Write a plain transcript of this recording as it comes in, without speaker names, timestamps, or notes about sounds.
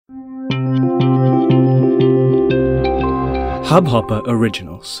Hubhopper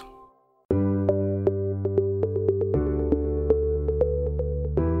Originals.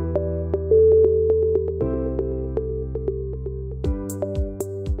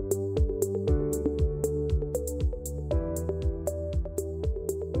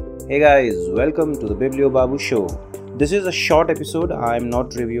 Hey guys, welcome to the Biblio-Babu Show. This is a short episode. I'm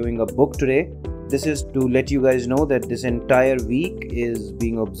not reviewing a book today. This is to let you guys know that this entire week is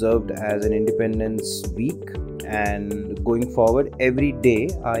being observed as an Independence Week, and going forward every day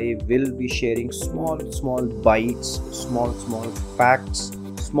I will be sharing small bites, small facts,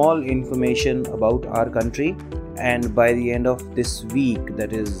 small information about our country. And by the end of this week,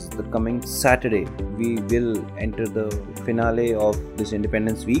 that is the coming Saturday, we will enter the finale of this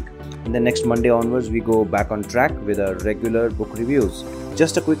Independence Week. And then next Monday onwards, we go back on track with our regular book reviews.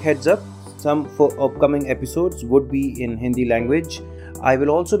 Just a quick heads up, some for upcoming episodes would be in Hindi language. I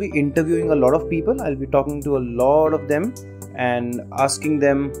will also be interviewing a lot of people. I'll be talking to a lot of them and asking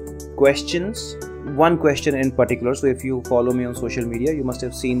them questions. One question in particular. So if you follow me on social media, you must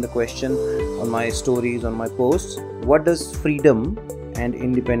have seen the question on my stories, on my posts. What does freedom and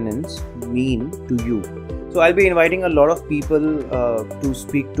independence mean to you? So I'll be inviting a lot of people to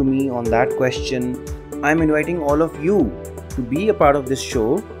speak to me on that question. I'm inviting all of you to be a part of this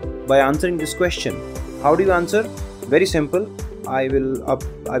show by answering this question. How do you answer? Very simple. I will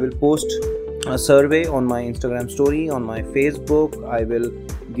post a survey on my Instagram story, on my Facebook.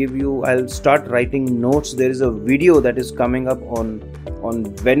 I'll start writing notes. There is a video that is coming up on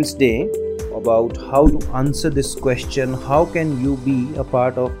Wednesday about how to answer this question. How can you be a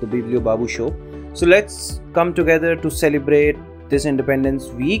part of the Biblio-Babu Show? So let's come together to celebrate this Independence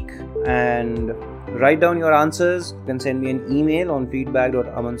Week and write down your answers. You can send me an email on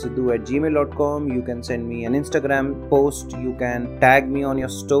feedback.amansidhu@gmail.com. You can send me an Instagram post. You can tag me on your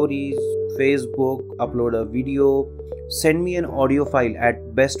stories, Facebook, upload a video, send me an audio file.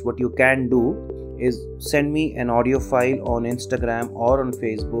 At best, what you can do is send me an audio file on Instagram or on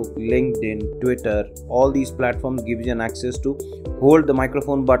Facebook, LinkedIn, Twitter. All these platforms give you an access to hold the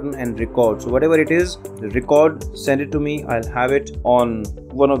microphone button and record. So whatever it is, record, send it to me. I'll have it on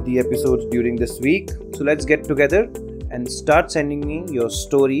one of the episodes during this week. So let's get together and start sending me your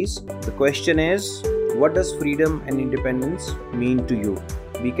stories. The question is, what does freedom and independence mean to you?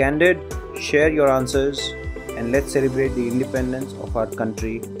 Be candid, share your answers, and let's celebrate the independence of our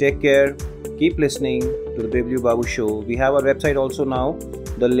country. Take care. Keep listening to the Biblio-Babu Show. We have our website also now.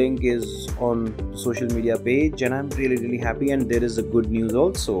 The link is on the social media page, and I'm really happy. And there is a good news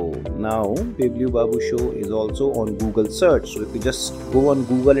also. Now, Biblio-Babu Show is also on Google search. So if you just go on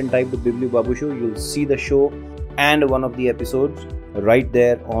Google and type the Biblio-Babu Show, you'll see the show and one of the episodes right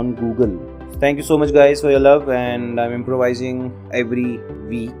there on Google. Thank you so much guys for your love, and I'm improvising every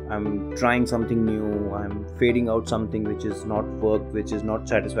week. I'm trying something new. I'm fading out something which is not worked, which is not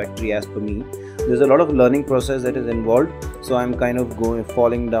satisfactory as per me. There's a lot of learning process that is involved. So I'm kind of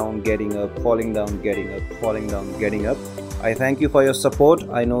falling down, getting up, falling down, getting up, falling down, getting up. I thank you for your support.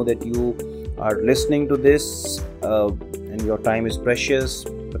 I know that you are listening to this and your time is precious.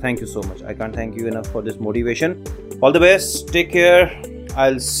 But thank you so much. I can't thank you enough for this motivation. All the best. Take care.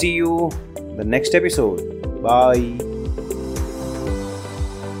 I'll see you the next episode. Bye.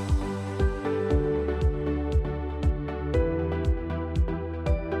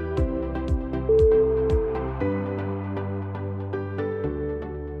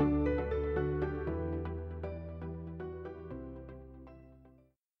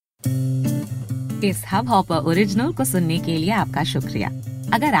 इस hub hopper original को सुनने के लिए आपका शुक्रिया।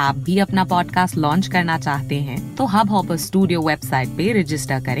 अगर आप भी अपना पॉडकास्ट लॉन्च करना चाहते हैं, तो हब हॉपर स्टूडियो वेबसाइट पे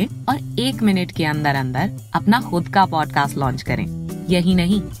रजिस्टर करें और 1 मिनट के अंदर अपना खुद का पॉडकास्ट लॉन्च करें। यही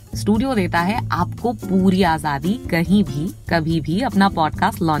नहीं, स्टूडियो देता है आपको पूरी आजादी कहीं भी कभी भी अपना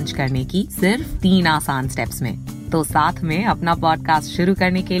पॉडकास्ट लॉन्च करने की, सिर्फ 3 आसान स्टेप्स में। तो साथ में अपना पॉडकास्ट शुरू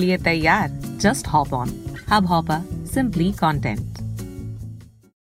करने के लिए तैयार? Just hop on Hubhopper, simply content.